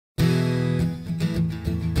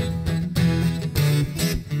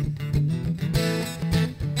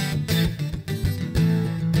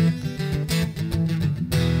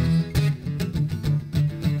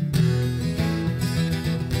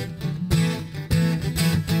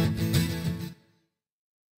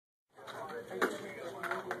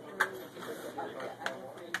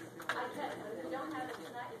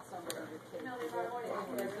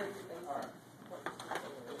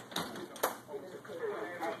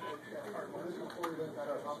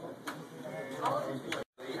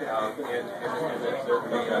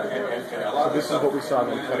this is what we saw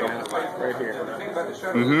them putting out right here.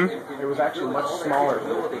 Mm-hmm. It was actually much smaller.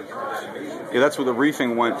 Yeah, that's where the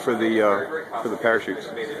reefing went for the parachutes.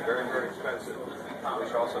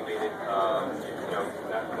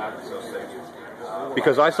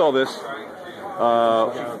 Because I saw this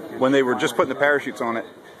when they were just putting the parachutes on it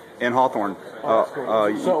in Hawthorne.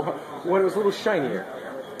 So when it was a little shinier.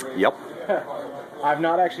 Yep. I've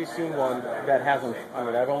not actually seen one that hasn't. I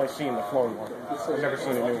mean, I've only seen the flown one. I've never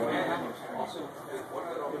seen a new one.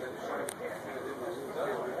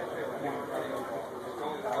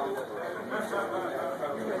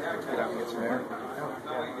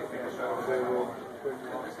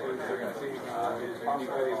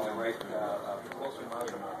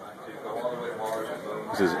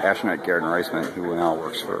 This is astronaut Garen Reisman, who now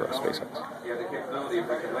works for SpaceX.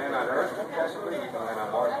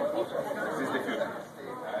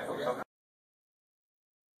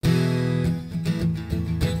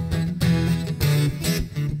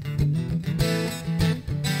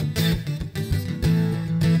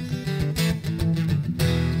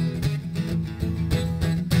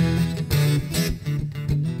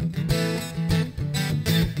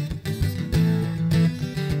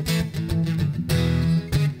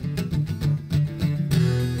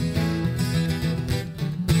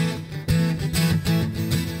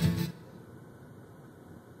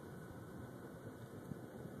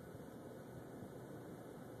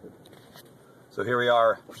 So here we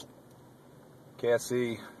are,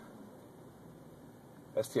 KSC,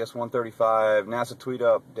 STS135, NASA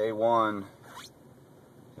Tweetup, day 1.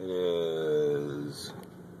 It is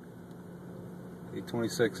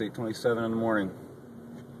 8:26, 8:27 in the morning.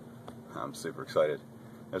 I'm super excited.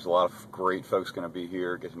 There's a lot of great folks going to be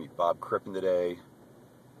here. Get to meet Bob Crippen today,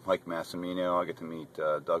 Mike Massimino. I get to meet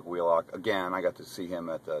Doug Wheelock. Again, I got to see him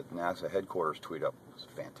at the NASA headquarters Tweetup. It was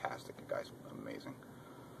fantastic. The guy's amazing.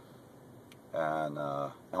 And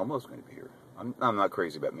Elmo's going to be here. I'm not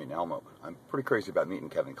crazy about meeting Elmo. I'm pretty crazy about meeting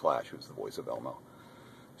Kevin Clash, who's the voice of Elmo.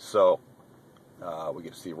 So we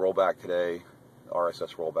get to see Rollback today,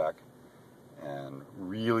 RSS Rollback, and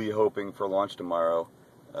really hoping for launch tomorrow.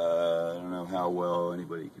 I don't know how well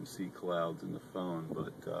anybody can see clouds in the phone,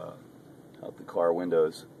 but out the car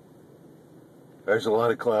windows, there's a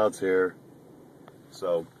lot of clouds here.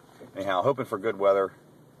 So anyhow, hoping for good weather.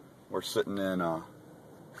 We're sitting in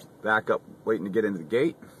back up, waiting to get into the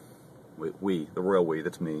gate. We, the royal we,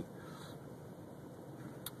 that's me.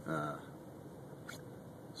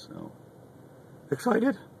 So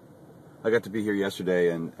excited. I got to be here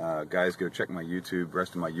yesterday, and guys, go check my YouTube,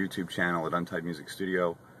 rest of my YouTube channel at Untied Music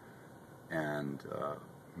Studio, and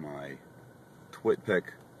my TwitPic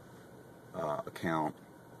account,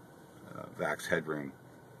 Vax Headroom.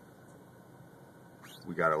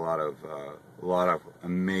 We got a lot of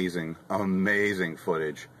amazing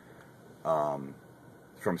footage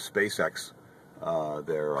from SpaceX,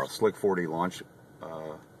 their Slick 40 launch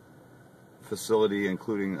facility,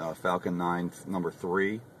 including Falcon 9 number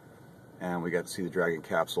 3, and we got to see the Dragon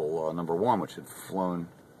capsule number 1, which had flown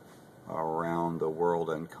around the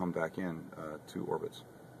world and come back in 2 orbits.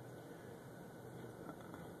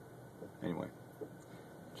 Anyway,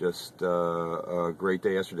 just a great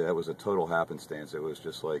day yesterday. That was a total happenstance. It was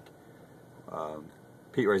just like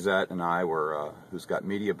Pete Rosette and I were, who's got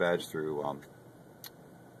media badge through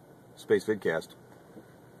Space Vidcast.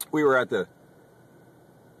 We were at the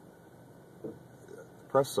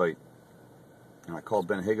press site, and I called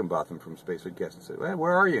Ben Higginbotham from Space Vidcast and said, "Hey,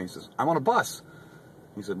 where are you?" And he says, "I'm on a bus."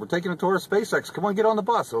 He said, "We're taking a tour of SpaceX. Come on, get on the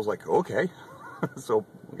bus." I was like, "Okay." So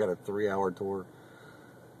we got a 3-hour tour.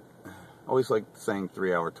 I always like saying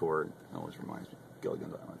 3-hour tour. It always reminds me of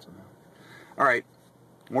Gilligan's Island somehow. All right,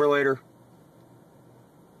 more later.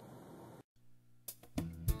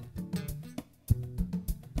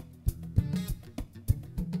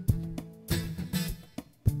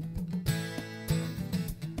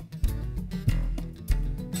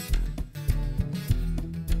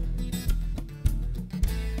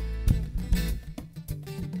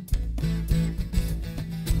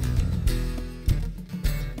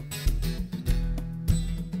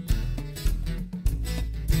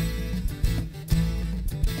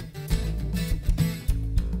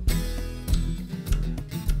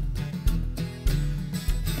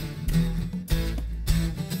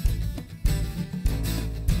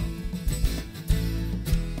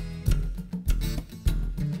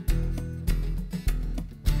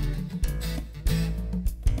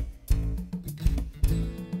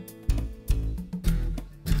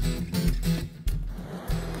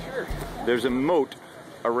 There's a moat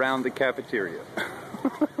around the cafeteria.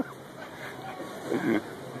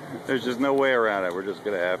 There's just no way around it. We're just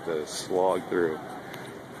going to have to slog through.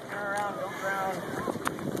 Turn around, don't grab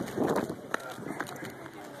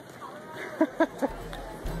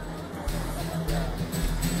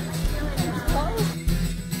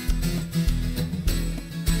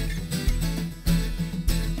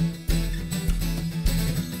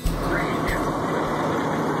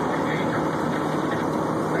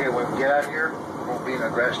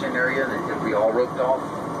grassed in area that it'll be all roped off.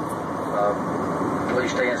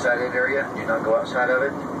 Please stay inside that area. Do not go outside of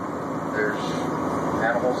it. There's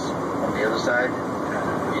animals on the other side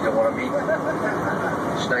you don't want to meet.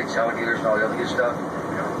 Snakes, alligators, and all the other good stuff.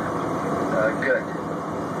 Good.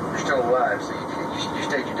 You're still alive, so you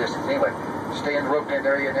stayed your distance. Anyway, stay in the roped-in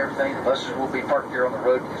area and everything. The buses will be parked here on the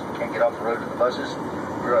road because we can't get off the road to the buses.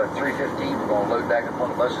 We're at 3:15. We're going to load back up on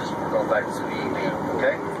the buses. And we're going back to the VEP.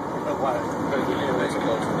 Okay?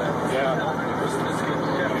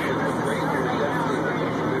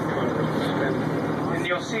 And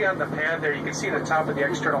you'll see on the pad there, you can see the top of the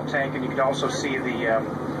external tank, and you can also see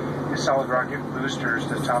the solid rocket boosters,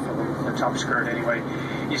 the top skirt anyway.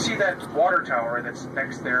 You see that water tower that's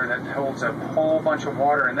next there that holds a whole bunch of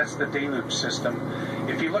water, and that's the deluge system.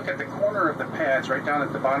 If you look at the corner of the pads, right down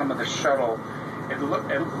at the bottom of the shuttle, it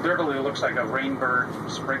literally looks like a rainbird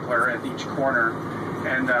sprinkler at each corner,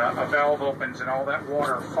 and a valve opens and all that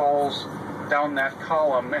water falls down that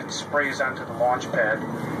column and sprays onto the launch pad,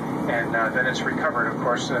 and then it's recovered, of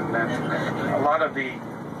course, and then a lot of the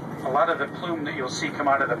plume that you'll see come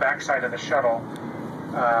out of the backside of the shuttle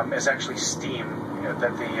is actually steam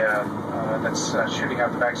that's shooting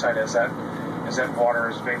out the backside as that water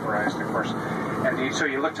is vaporized, of course. And so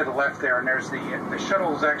you look to the left there, and there's the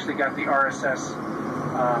shuttle's actually got the RSS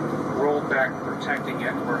rolled back protecting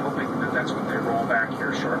it. We're hoping that that's what they roll back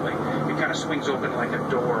here shortly. It kind of swings open like a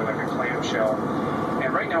door, like a clamshell.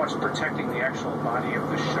 And right now it's protecting the actual body of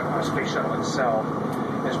the space shuttle itself.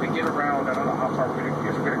 As we get around, I don't know how far if we're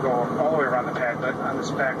going to go all the way around the pad, but on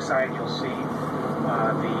this back side you'll see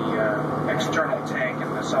the external tank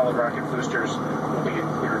and the solid rocket boosters will be in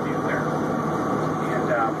clear view there.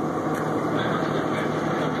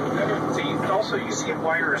 And also you see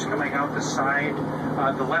wires coming out the side,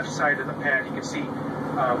 the left side of the pad. You can see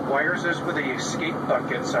wires. There's where the escape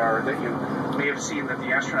buckets are that you may have seen that the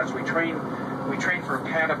astronauts we train for a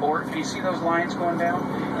pad abort. Can you see those lines going down?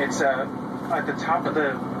 It's at the top of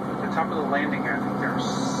the landing. I think there's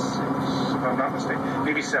 6, if I'm not mistaken,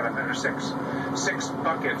 maybe 7. There's 6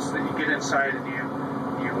 buckets that you get inside, and you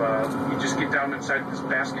just get down inside this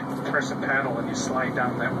basket and press a paddle, and you slide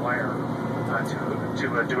down that wire to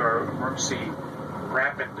do a emergency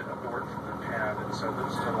rapid abort from the pad. And so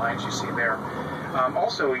those are the lines you see there.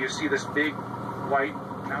 Also, you see this big white.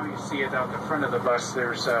 Now you see it out the front of the bus.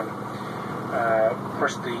 There's of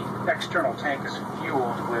course, the external tank is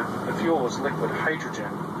fueled with, the fuel is liquid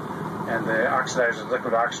hydrogen, and the oxidizer is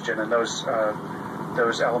liquid oxygen, and those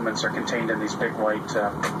elements are contained in these big white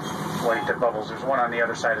bubbles. There's one on the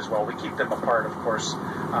other side as well. We keep them apart, of course,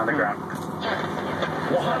 on the ground.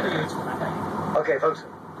 Okay, folks,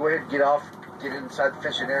 go ahead and get off. Get inside the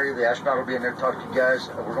fencing area. The astronaut will be in there to talk to you guys.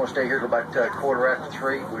 We're going to stay here till about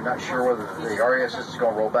 3:15. We're not sure whether the RSS is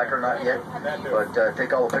going to roll back or not yet, but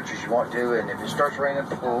take all the pictures you want to, and if it starts raining,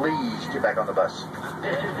 please get back on the bus.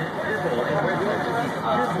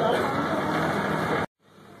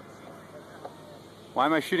 Why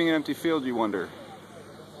am I shooting an empty field, you wonder?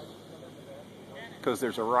 Because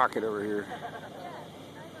there's a rocket over here.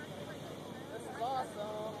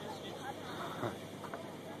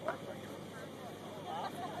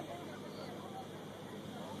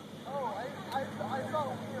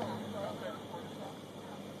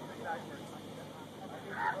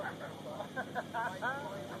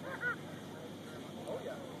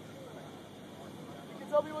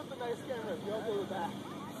 Tell me what's the nice camera. You okay with that?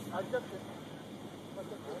 I've got this.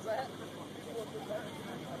 What's that?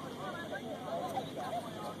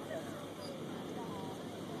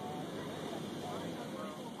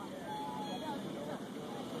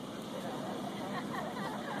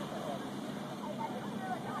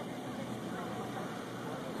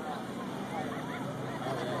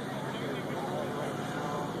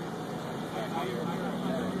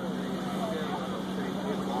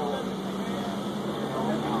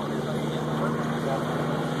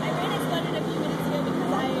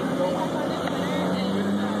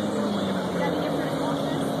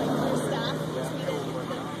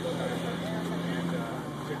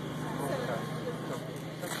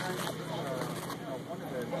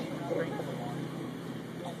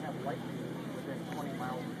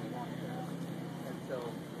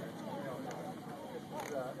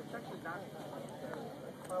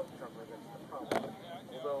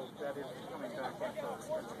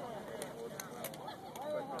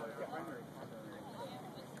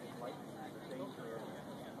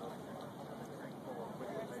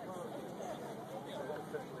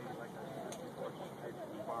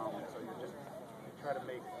 Try to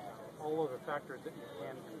make all of the factors that you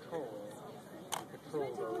can control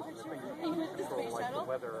those things that you can control, like the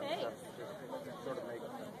weather and stuff, just sort of make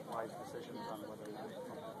wise decisions on whether or not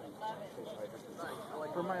something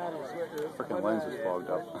for my audience, Freaking lens is fogged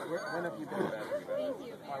up. when have you been?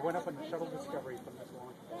 I went up on the Shuttle Discovery from this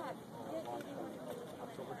launch on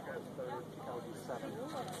October 3rd, 2007,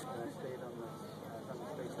 and I stayed on the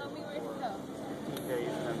space station for 15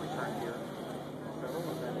 days and then returned here. Shuttle,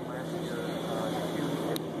 and then last year, June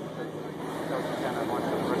 15th, 2010, I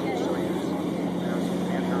launched the Rotating Service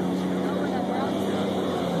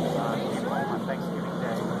on Thanksgiving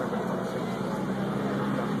Day, November 26th.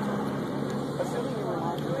 Assuming you were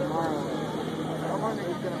launching tomorrow, how long are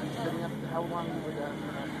you going to be sitting up? How long are you going to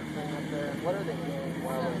be sitting up there? What are they doing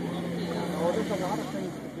while they're Oh, there's a lot of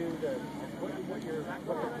things to do. They're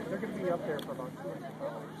going to be up there for about 2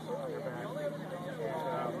 hours on your back.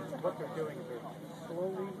 And what they're doing is they're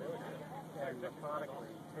slowly and methodically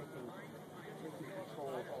taking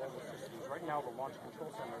control of all the systems. Right now, the Launch Control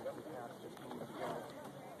Center that we have just moments ago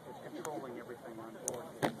is controlling everything on board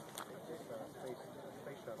this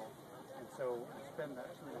space shuttle. And so we spend that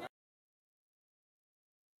 2.5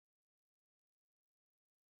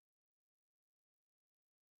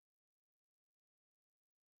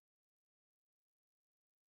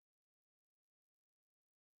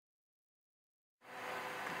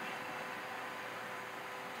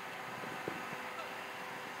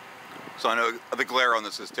 So I know the glare on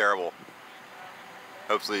this is terrible.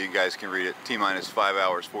 Hopefully you guys can read it. T-minus 5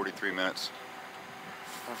 hours, 43 minutes.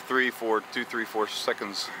 2, 3, 4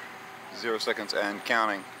 seconds, 0 seconds and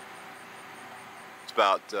counting. It's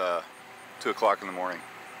about 2 o'clock in the morning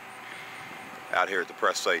out here at the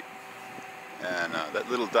press site. And that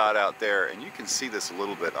little dot out there, and you can see this a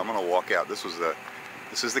little bit. I'm gonna walk out. This is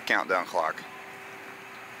the countdown clock.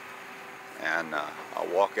 And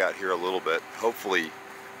I'll walk out here a little bit. Hopefully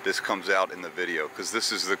this comes out in the video, because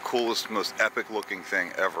this is the coolest, most epic looking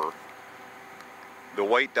thing ever. The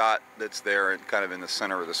white dot that's there and kind of in the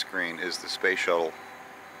center of the screen is the Space Shuttle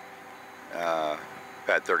Pad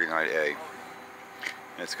 39A. And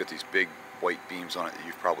it's got these big white beams on it that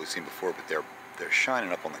you've probably seen before, but they're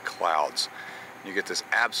shining up on the clouds. You get this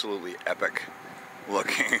absolutely epic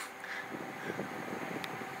looking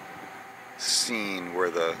scene where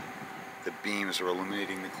the beams are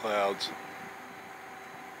illuminating the clouds.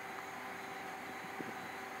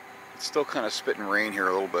 It's still kind of spitting rain here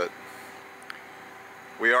a little bit.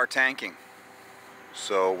 We are tanking,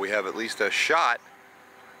 so we have at least a shot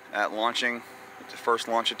at launching the first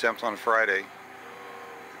launch attempt on Friday.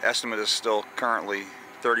 Estimate is still currently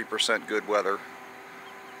 30% good weather,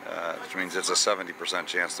 which means it's a 70%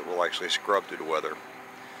 chance that we'll actually scrub through the weather.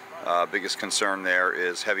 Biggest concern there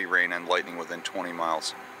is heavy rain and lightning within 20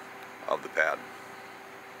 miles of the pad.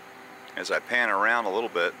 As I pan around a little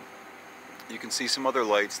bit, you can see some other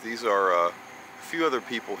lights. These are a few other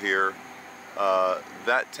people here.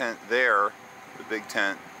 That tent there, the big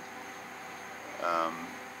tent,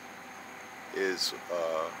 is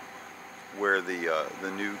where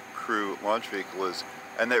the new crew launch vehicle is.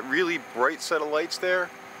 And that really bright set of lights there,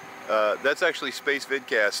 that's actually Space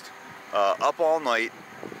Vidcast, up all night,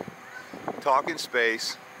 talking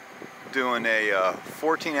space, doing a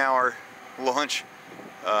 14-hour launch,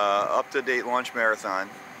 up-to-date launch marathon.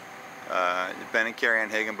 Ben and Carrie Ann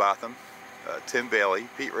Higginbotham, Tim Bailey,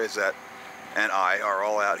 Pete Rosette, and I are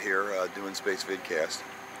all out here doing Space Vidcast.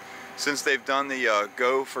 Since they've done the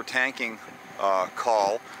Go for Tanking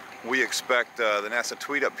call, we expect the NASA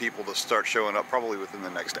Tweetup people to start showing up probably within the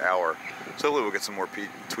next hour. So hopefully we'll get some more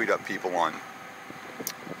Tweetup people on.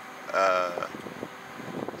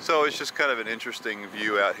 So it's just kind of an interesting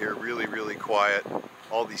view out here, really, really quiet.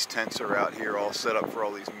 All these tents are out here, all set up for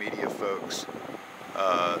all these media folks.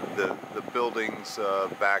 The buildings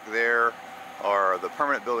back there are the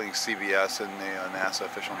permanent buildings, CBS, and the NASA,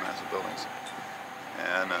 official NASA buildings.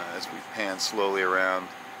 And as we pan slowly around,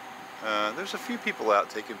 there's a few people out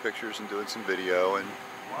taking pictures and doing some video and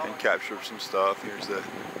capture some stuff. Here's the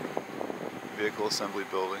vehicle assembly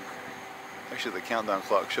building. Actually, the countdown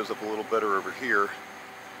clock shows up a little better over here.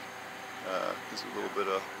 There's a little bit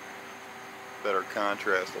of better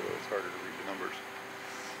contrast, although it's harder to read the numbers.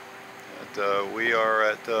 But we are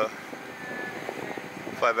at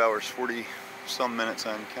 5 hours 40 some minutes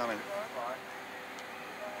and counting.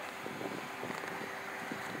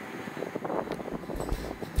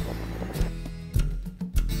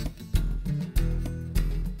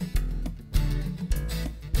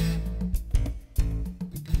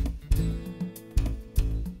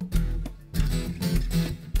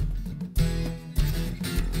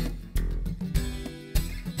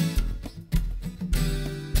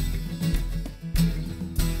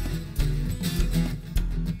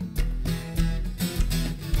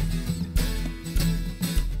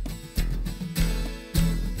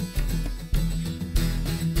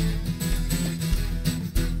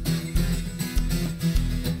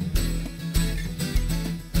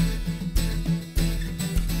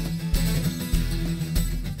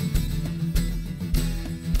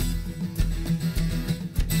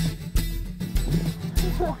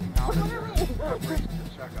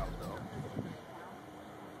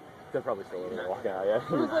 They're probably still over there walking out, yeah.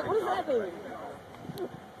 What does that mean?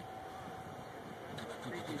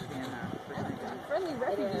 Friendly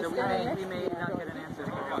refugees. So we may not get an answer.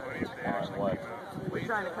 We're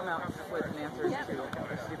trying to come out with an answer to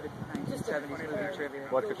stupid 1970s movie trivia.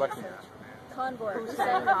 What's the question? Convoy.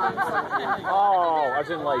 Oh, as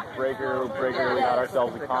in like breaker, we got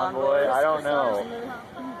ourselves a convoy. I don't know.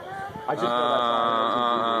 I just know that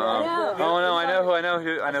song. Oh no, I know who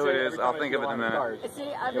it is. I'll think of it in a minute.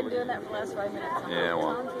 See, I've been doing that for the last 5 minutes. Yeah,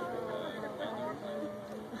 well.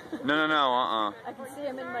 No, I can see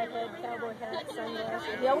him in my head, cowboy hat,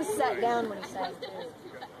 sunglasses. He always sat down when he sang too.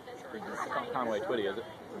 Conway Twitty, is it?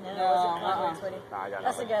 No, it wasn't Conway Twitty.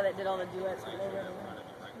 That's the guy that did all the duets with Logan.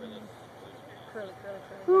 Curly.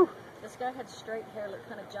 This guy had straight hair, looked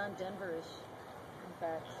kind of John Denver-ish, in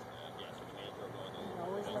fact.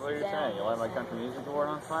 What are you saying? You light my country music award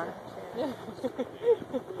on fire? Yeah,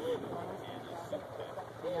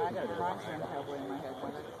 I got a Bronson cowboy in my head.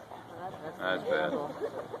 That's bad.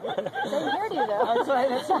 They heard you though. That's right.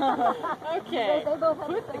 That's okay. They both had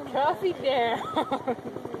Put the coffee down.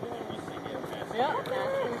 Yep.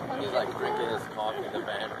 He's like drinking his coffee in the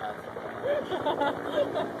van.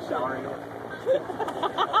 Showering.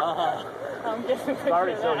 I'm guessing It's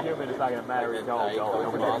already so humid, it's not going to matter. Don't go.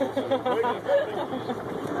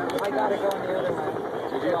 I gotta go in the other way.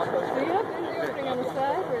 Do you have anything on the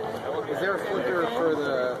side? Or Is there a flicker for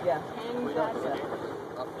the... Yeah.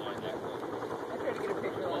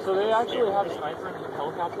 So they actually have a sniper in the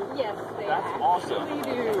helicopter? Yes, they That's awesome.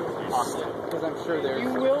 do. Awesome. Because I'm sure there's...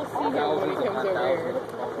 You will see him when he comes over here.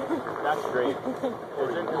 That's great.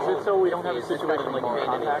 Is it so we don't have a situation like in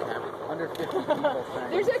contact? Under 50 people.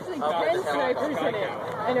 There's actually 10 snipers in it,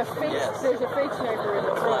 and there's a fake sniper in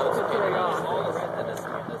the front that's very on.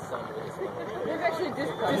 There's actually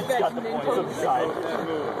dispatch men.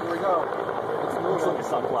 Here we go. It looks like a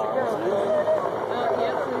sunflower. Yep,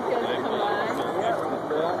 so these guys come by.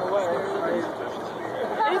 They're on the way.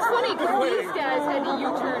 And it's funny because these guys had to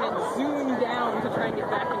U-turn and zoom down to try and get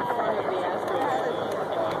back in front of the asteroid.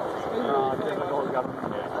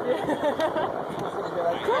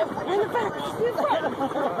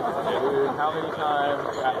 Dude, how many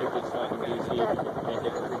times after good stuff in DC can't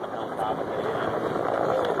get the freaking helicopter?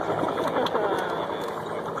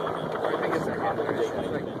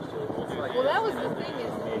 Well, that was the thing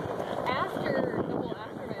is, after the whole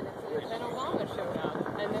aftermath incident, then Obama showed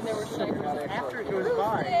up, and then there were snipers after he was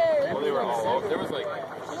fine. Well, they were all over. There was like,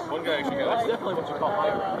 one guy actually got That's definitely what you call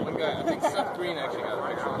hybrid. one guy, I think Seth Green actually got a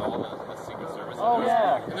picture with all the Secret Service. Oh,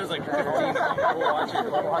 yeah. And there's like 15 people watching.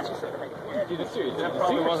 Dude, it's serious. That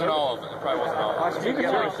probably wasn't all of it. It probably wasn't all of it. Secret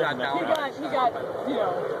Service shot He down. got,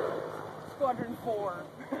 Squadron 4.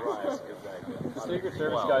 The Secret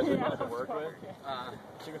Service guys we've had to work with,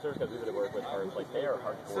 Secret Service guys we've had to work with are like, they are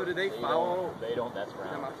hardcore. So do they follow They don't mess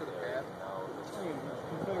around. them up to the pad?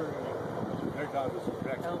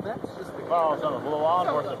 Well, some of the law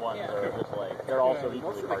enforcement ones are just like, they're also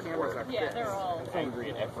equally hardcore. Yeah, they're all. Angry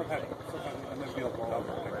at everything. No. I mean, just you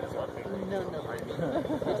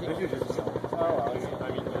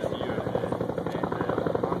and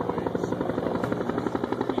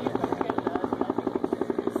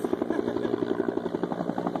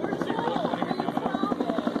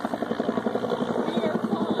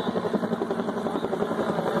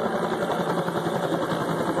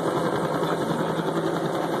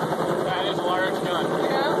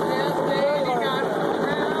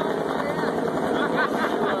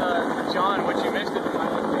John, what you missed at the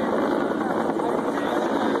time.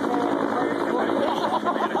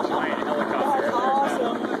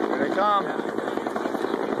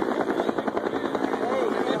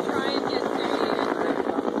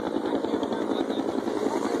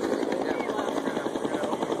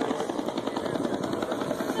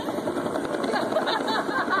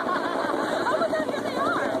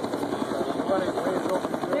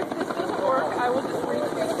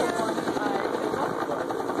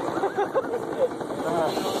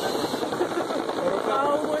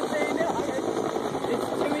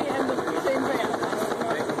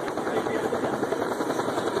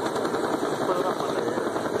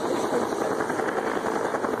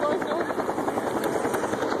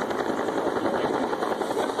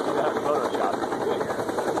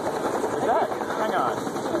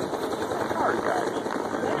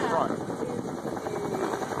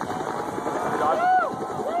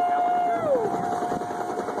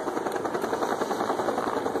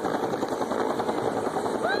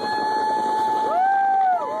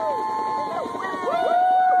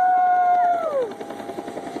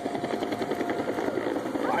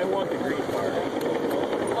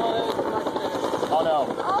 no.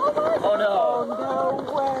 Oh my Oh no. Oh,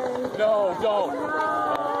 no way. No, don't.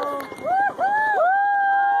 Oh,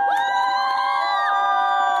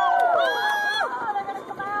 they're gonna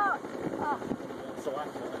come out.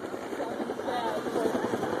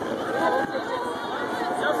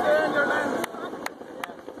 Just get in your lens.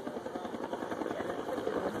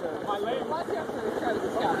 Watch out for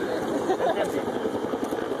Travis Scott.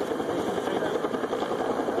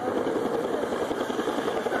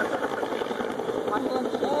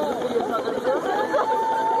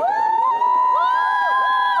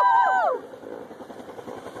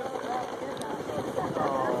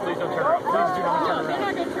 Please don't turn around. Please do not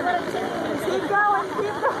turn around. Keep going,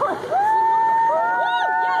 keep going.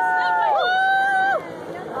 Yes, that way.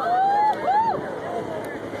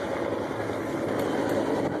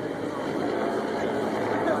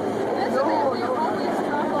 This is it. We always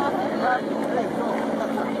drop off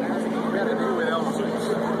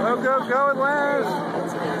Go, go, go, Lance.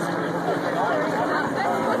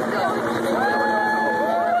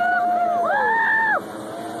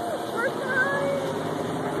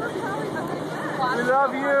 We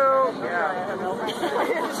love you.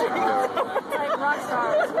 Like rock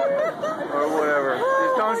stars. Or whatever.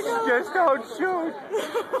 Just don't shoot.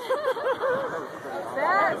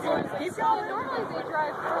 Keep going. Normally they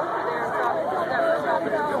drive over there and drop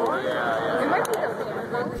it out. It might be those.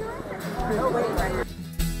 Oh, wait, right here.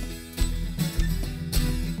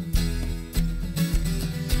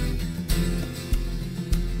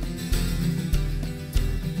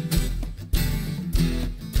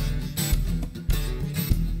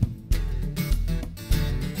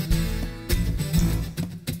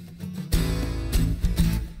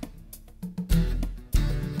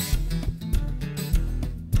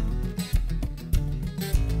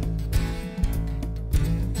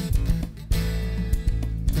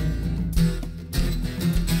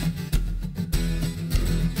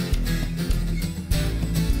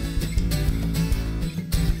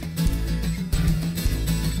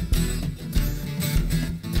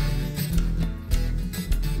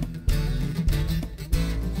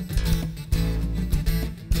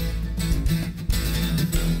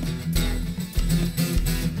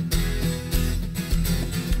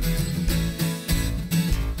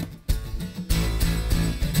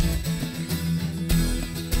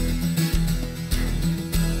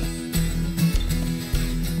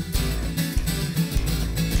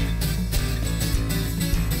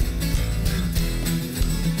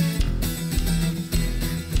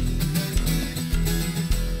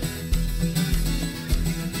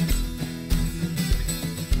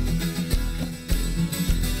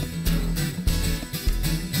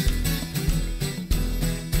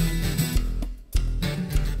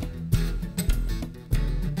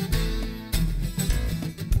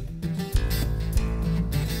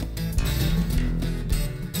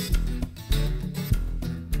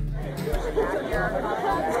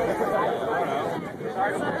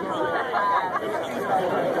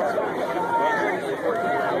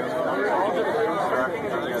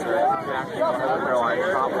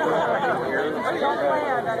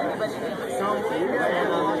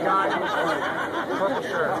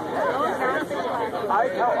 I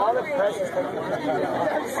know all the press is taking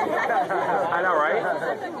I know, right?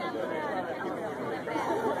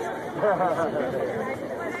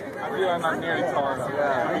 I feel I'm not nearly tall enough.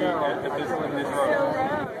 Yeah. If this in this road.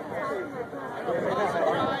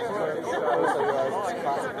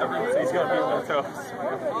 He's gonna be on their toes. I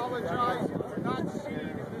apologize for not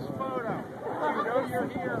seeing this photo. You know you're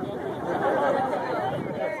here.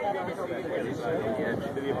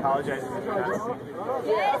 Did he apologize?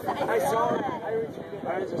 Yes, I saw it.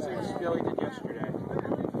 I was just saying Billy did yesterday.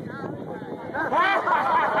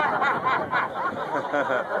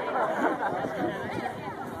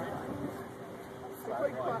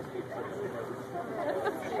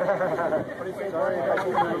 Sorry, I got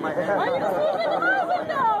you in my head. Why are you sneaking in my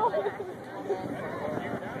window?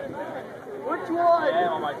 Which one? Yeah,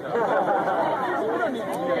 on my toes. You don't need to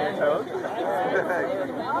be on your toes.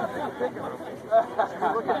 You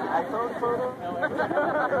look at an iPhone photo?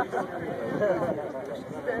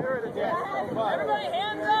 Everybody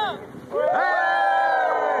hands up!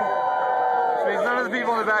 Which means none of the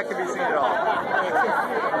people in the back can be seen at all.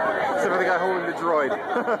 Except for the guy holding the droid.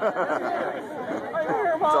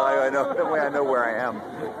 So I know, that way I know where I am.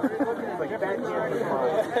 Like that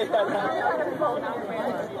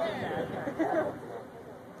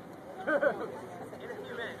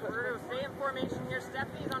We're going to stay in formation here.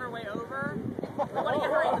 Stephanie's on her way over. We want to get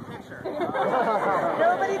her in the picture.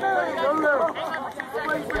 Nobody move! Hang on for 2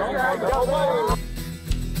 seconds.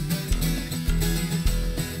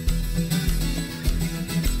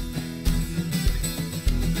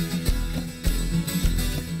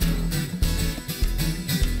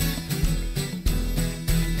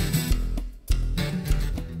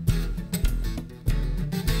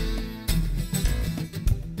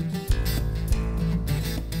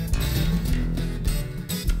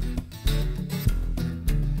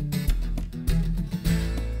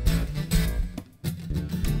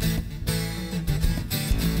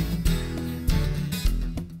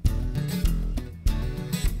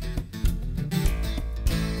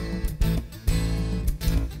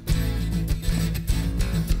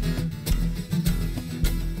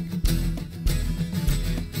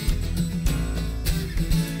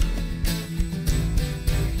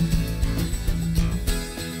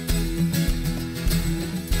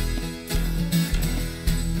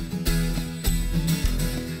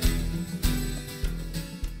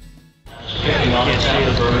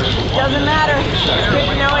 Doesn't matter. It's good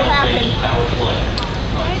to know it happened.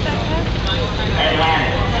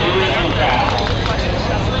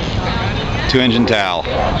 Two-engine towel.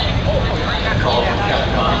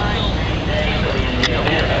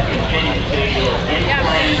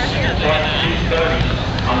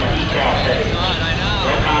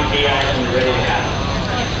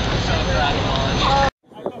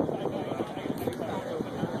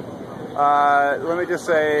 Let me just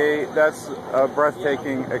say that's a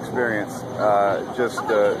breathtaking experience. Just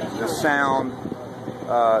the sound,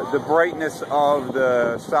 the brightness of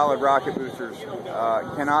the solid rocket boosters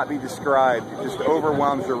cannot be described. It just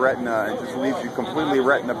overwhelms your retina and just leaves you completely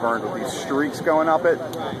retina burned with these streaks going up it.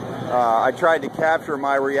 I tried to capture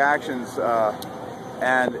my reactions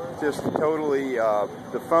and just totally,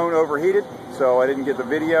 the phone overheated, so I didn't get the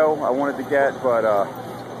video I wanted to get, but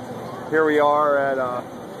here we are at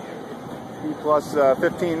T plus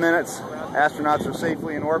 15 minutes. Astronauts are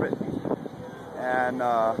safely in orbit, and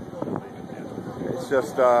it's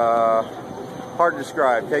just hard to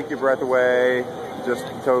describe. Take your breath away. Just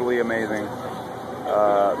totally amazing.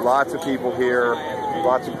 Lots of people here,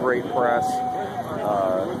 lots of great press.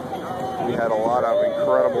 We had a lot of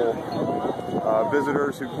incredible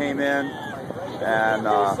visitors who came in, and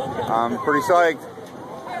I'm pretty psyched.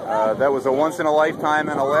 That was a once-in-a-lifetime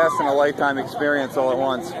and a last-in-a-lifetime experience all at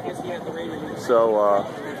once. So I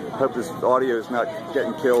hope this audio is not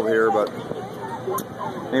getting killed here, but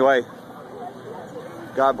anyway,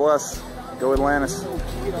 God bless. Go Atlantis.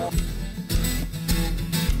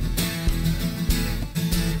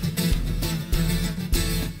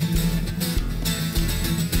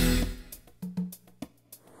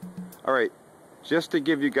 All right, just to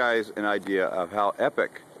give you guys an idea of how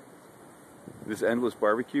epic this endless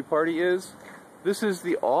barbecue party is, this is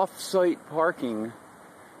the off-site parking.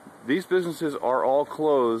 These businesses are all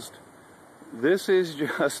closed. This is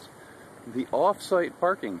just the off-site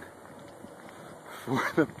parking for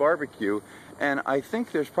the barbecue, and I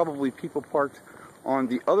think there's probably people parked on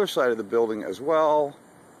the other side of the building as well,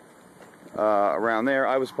 around there.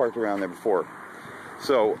 I was parked around there before.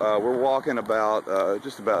 So we're walking about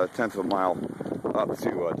just about a 1/10 of a mile up to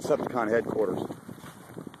Decepticon headquarters,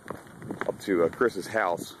 up to Chris's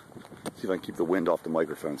house. See if I can keep the wind off the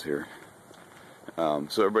microphones here.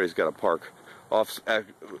 So everybody's got to park off.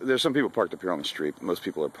 There's some people parked up here on the street, but most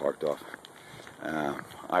people are parked off.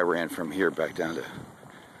 I ran from here back down to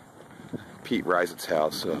Pete Risett's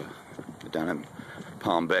house down in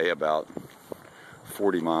Palm Bay, about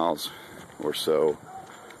 40 miles or so,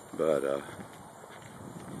 but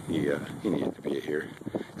he needed to be here.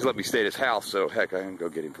 He's let me stay at his house, so heck, I can go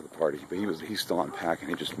get him for the party. But he's still unpacking.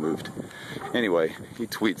 He just moved. Anyway, he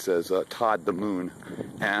tweets, says Todd the Moon,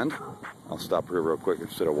 and I'll stop here real quick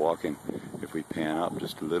instead of walking. If we pan up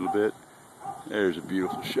just a little bit, there's a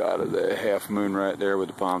beautiful shot of the half moon right there with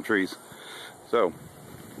the palm trees. So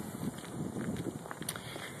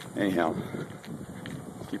anyhow,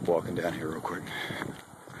 keep walking down here real quick.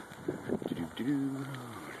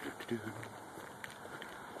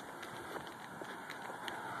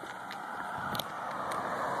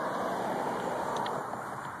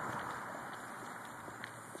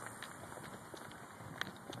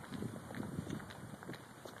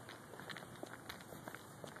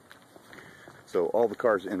 So all the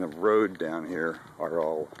cars in the road down here are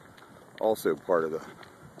all also part of the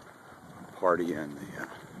party, and the you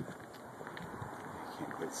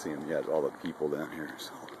can't quite see them yet, all the people down here.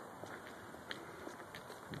 So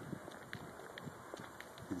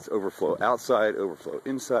it's overflow outside, overflow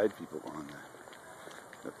inside, people on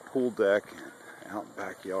the pool deck and out in the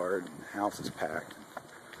backyard, and the house is packed.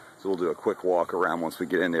 So we'll do a quick walk around once we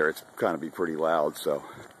get in there. It's kind of be pretty loud, so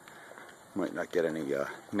might not get any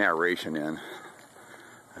narration in,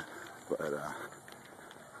 but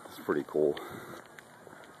it's pretty cool.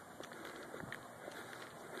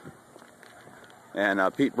 And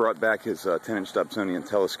Pete brought back his 10-inch Dobsonian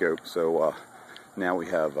telescope, so now we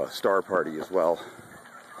have a star party as well.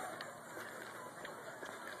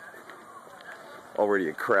 Already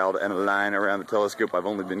a crowd and a line around the telescope. I've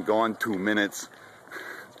only been gone 2 minutes.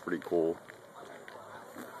 It's pretty cool.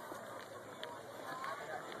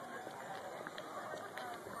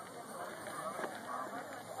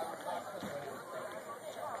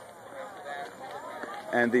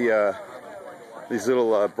 And these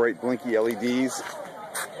little bright blinky LEDs,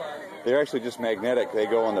 they're actually just magnetic. They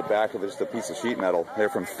go on the back of just a piece of sheet metal. They're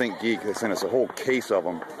from Think Geek. They sent us a whole case of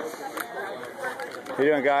them. How you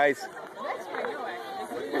doing, guys?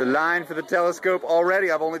 The line for the telescope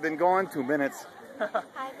already. I've only been gone 2 minutes. Hi,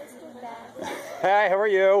 Mr. Bass. Hi, how are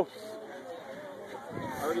you?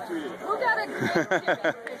 I already tweeted it. Who got a great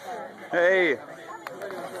picture? Hey.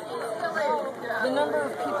 The number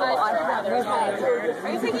of people I have.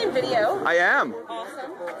 Are you taking video? I am.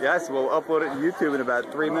 Awesome. Yes, we'll upload it to YouTube in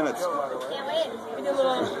about 3 minutes. Can't wait. We do a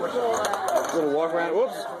Little walk around.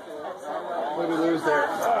 Whoops. What did we lose there?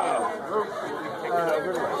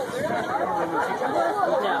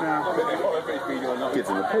 Kids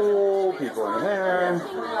in the pool, people in there.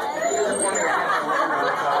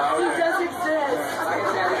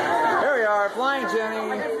 There we are, flying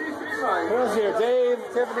Jenny. Who else here? Dave,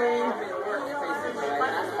 Tiffany.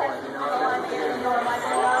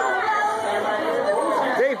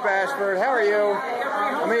 Dave Bashford, how are you?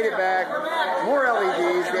 I made it back. More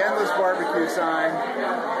LEDs, the endless barbecue sign.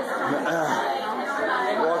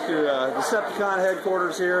 Walk through Decepticon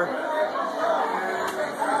headquarters here.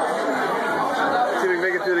 See if we can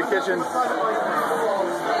make it through the kitchen.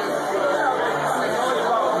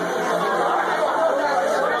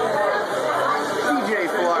 DJ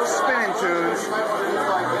Flux, spinning tunes.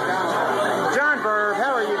 John Verve,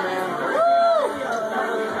 how are you, man?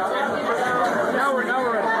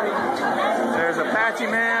 There's Apache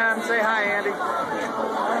Man. Say hi, Andy.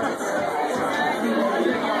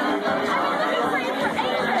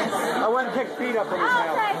 I went and picked feet up from his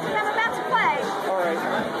house. Okay, so I'm about to play. All right.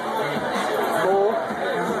 Cool.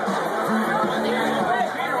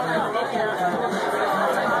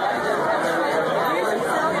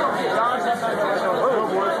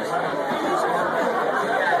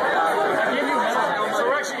 So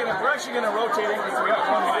we're actually gonna rotate it because we got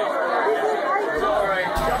one mic. All right.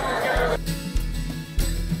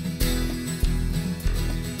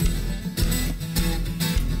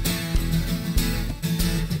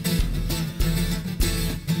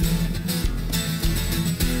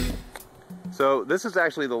 So this is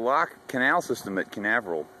actually the lock canal system at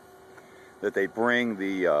Canaveral that they bring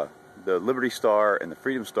the Liberty Star and the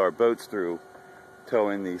Freedom Star boats through,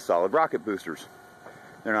 towing the solid rocket boosters.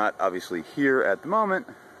 They're not obviously here at the moment,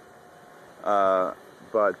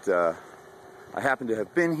 but I happen to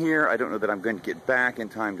have been here. I don't know that I'm going to get back in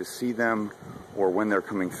time to see them or when they're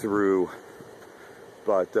coming through,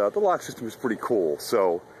 but the lock system is pretty cool.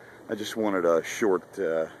 So I just wanted a short,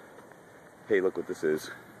 hey, look what this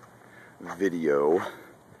is, video,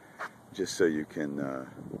 just so you can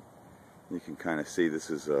kind of see.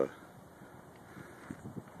 This is a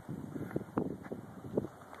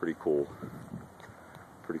pretty cool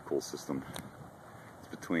system. It's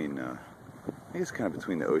between I guess kind of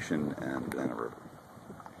between the ocean and a river.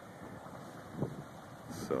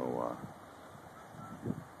 So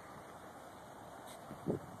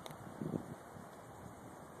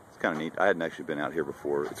it's kind of neat. I hadn't actually been out here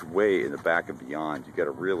before. It's way in the back and beyond. You got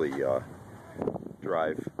to really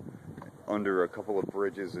drive under a couple of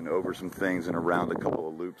bridges and over some things and around a couple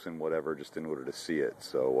of loops and whatever, just in order to see it.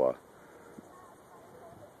 So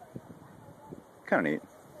kind of neat.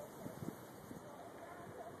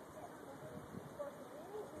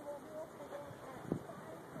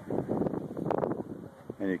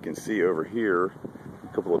 And you can see over here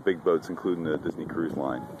a couple of big boats, including the Disney Cruise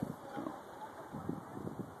Line. So,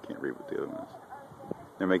 can't read what the other one is.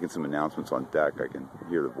 They're making some announcements on deck. I can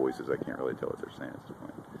hear the voices. I can't really tell what they're saying at this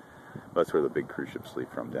point. But that's where the big cruise ships leave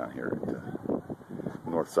from, down here at the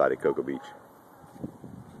north side of Cocoa Beach.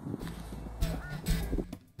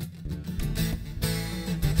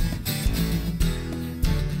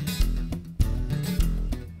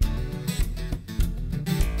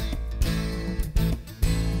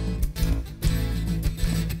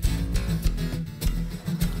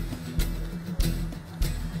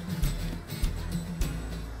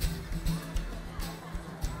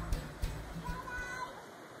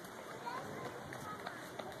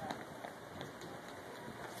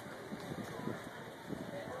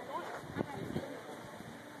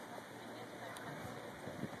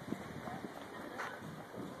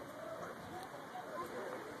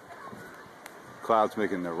 Cloud's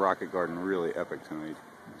making the rocket garden really epic tonight.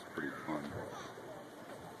 It's pretty fun.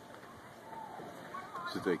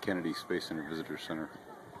 This is the Kennedy Space Center Visitor Center.